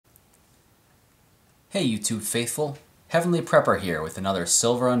Hey YouTube faithful, Heavenly Prepper here with another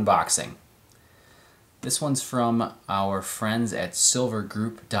silver unboxing. This one's from our friends at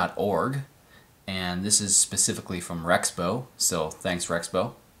silvergroup.org, and this is specifically from Rexbo, so thanks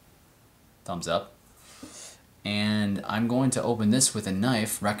Rexbo. Thumbs up. And I'm going to open this with a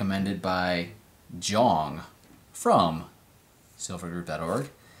knife recommended by Jong from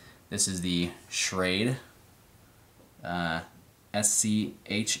silvergroup.org. This is the Schrade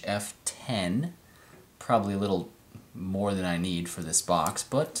SCHF10. Probably a little more than I need for this box,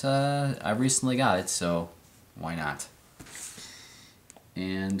 but I recently got it, so why not?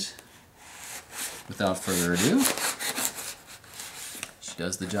 And without further ado, she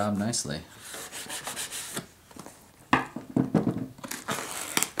does the job nicely.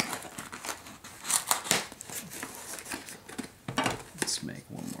 Let's make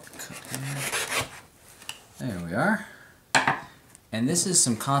one more cut here. There we are. And this is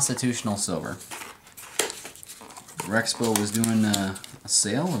some constitutional silver. Rexbo was doing a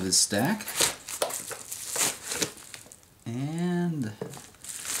sale of his stack, and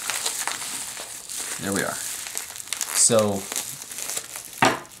there we are. So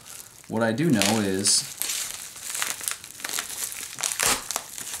what I do know is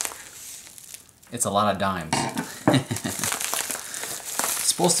it's a lot of dimes. It's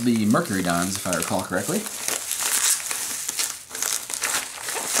supposed to be Mercury Dimes if I recall correctly.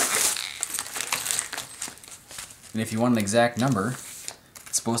 And if you want an exact number,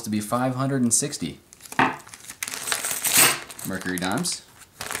 it's supposed to be 560 Mercury Dimes.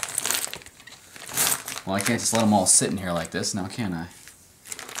 Well, I can't just let them all sit in here like this now, can I?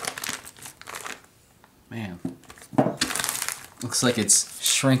 Man. Looks like it's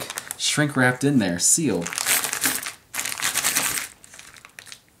shrink wrapped in there, sealed.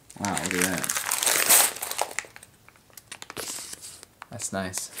 Wow, look at that. That's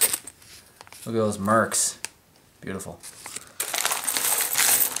nice. Look at those Mercs. Beautiful.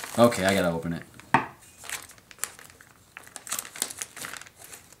 Okay, I gotta open it.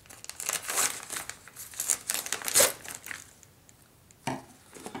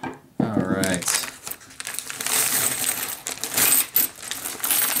 Alright.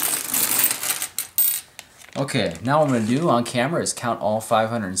 Okay, now what I'm gonna do on camera is count all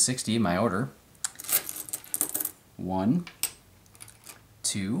 560 in my order. 1,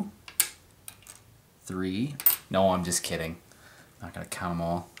 2, 3. No, I'm just kidding. I'm not going to count them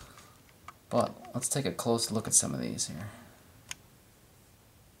all. But let's take a close look at some of these here.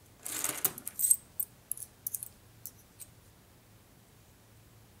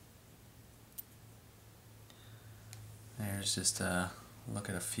 There's just a look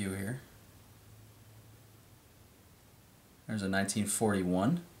at a few here. There's a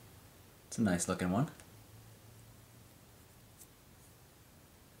 1941. It's a nice looking one.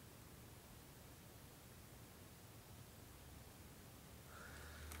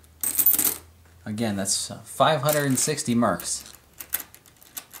 Again, that's 560 marks.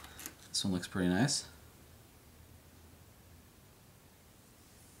 This one looks pretty nice.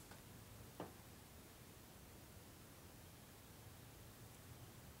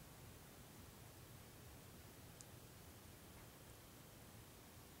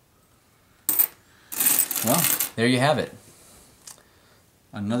 Well, there you have it.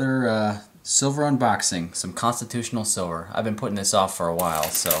 Another silver unboxing, some constitutional silver. I've been putting this off for a while,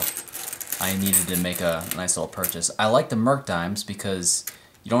 so I needed to make a nice little purchase. I like the Merc dimes because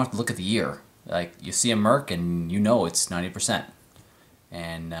you don't have to look at the year. Like, you see a Merc and you know it's 90%.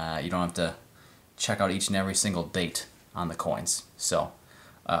 And you don't have to check out each and every single date on the coins. So,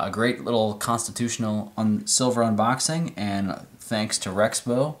 a great little constitutional silver unboxing, and thanks to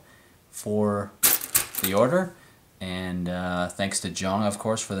Rexbo for the order, and thanks to Jong, of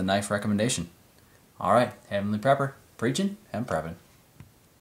course, for the knife recommendation. Alright, Heavenly Prepper, preaching and prepping.